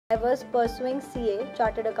I was pursuing CA,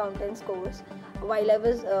 Chartered Accountants course, while I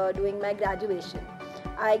was doing my graduation.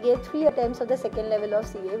 I gave 3 attempts of the second level of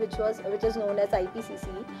CA, which is known as IPCC,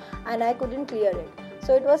 and I couldn't clear it.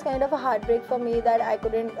 So it was kind of a heartbreak for me that I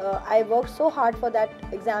couldn't. I worked so hard for that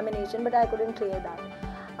examination, but I couldn't clear that.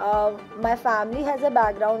 My family has a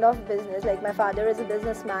background of business. Like my father is a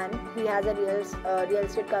businessman. He has a real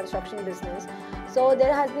estate construction business. So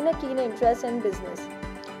there has been a keen interest in business.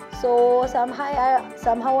 So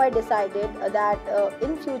somehow I decided that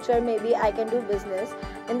in future maybe I can do business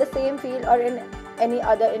in the same field or in any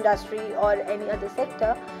other industry or any other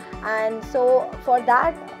sector. And so for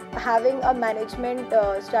that, having a management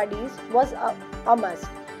studies was a must.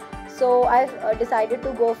 So I decided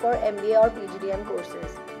to go for MBA or PGDM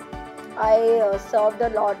courses. I searched a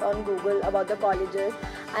lot on Google about the colleges,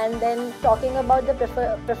 and then talking about the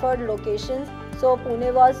preferred locations. So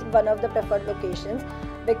Pune was one of the preferred locations,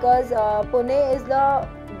 because Pune is the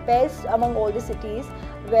best among all the cities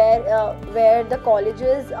where the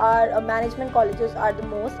colleges are management colleges are the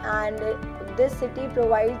most, and this city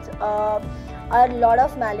provides a lot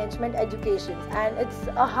of management education, and it's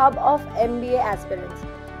a hub of MBA aspirants.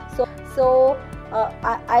 So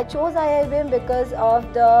I chose IIBM because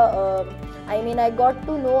of the I got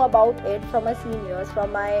to know about it from my seniors,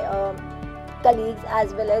 from my colleagues,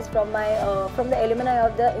 as well as from the alumni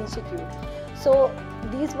of the institute. So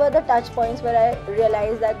these were the touch points where I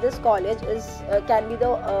realized that this college can be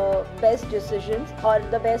the best decisions or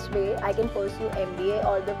the best way I can pursue MBA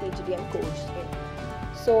or the PGDM course in.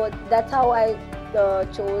 So that's how I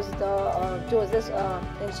chose this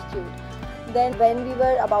institute. Then when we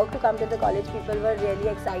were about to come to the college, people were really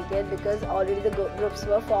excited because already the groups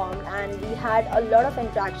were formed, and we had a lot of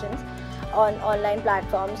interactions on online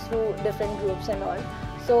platforms through different groups and all.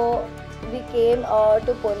 So we came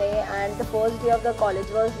to Pune, and the first day of the college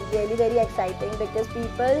was really very exciting because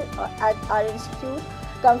people at our institute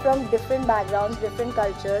come from different backgrounds, different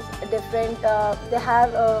cultures, they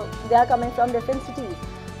are coming from different cities,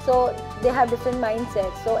 so they have different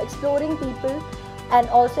mindsets. So exploring people and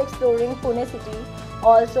also exploring Pune city,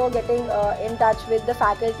 also getting in touch with the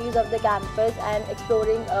faculties of the campus and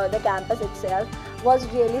exploring the campus itself was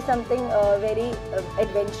really something very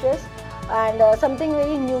adventurous and something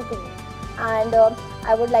very new to me. And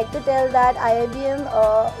I would like to tell that IIBM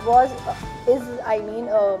is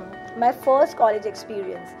my first college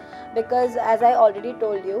experience, because as I already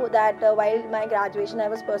told you that while my graduation I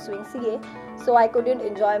was pursuing CA, so I couldn't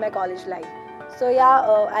enjoy my college life. So yeah,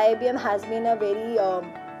 IIBM has been a very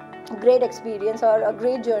great experience or a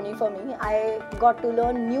great journey for me. I got to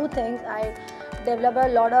learn new things. I developed a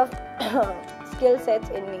lot of skill sets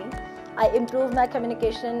in me. I improved my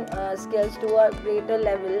communication skills to a greater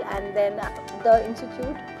level, and then the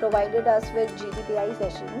institute provided us with GTPI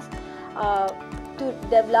sessions to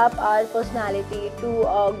develop our personality, to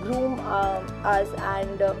groom us,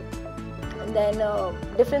 and then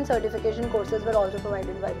different certification courses were also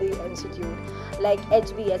provided by the institute, like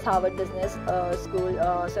HBS, Harvard Business School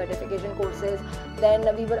certification courses. Then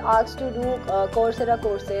we were asked to do Coursera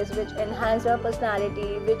courses, which enhanced our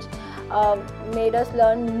personality, which made us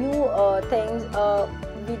learn new things.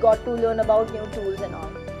 We got to learn about new tools and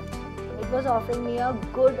all. It was offering me a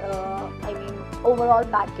good overall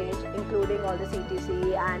package, including all the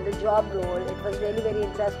CTC and the job role. It was really very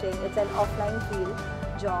interesting. It's an offline field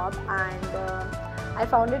job, and I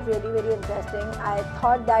found it really very interesting. I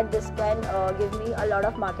thought that this can give me a lot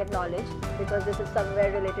of market knowledge, because this is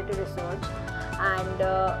somewhere related to research, and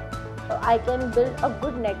I can build a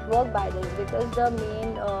good network by this, because the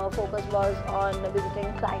main focus was on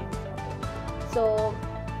visiting clients. So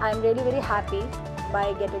I'm really very happy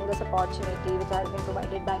by getting this opportunity which has been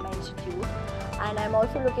provided by my institute, and I'm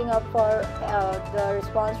also looking up for the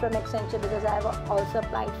response from Accenture, because I have also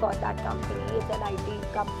applied for that company. It's an IT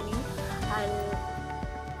company, and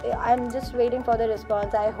I'm just waiting for the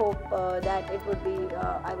response. I hope that I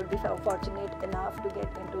would be fortunate enough to get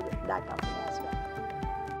into that company as well.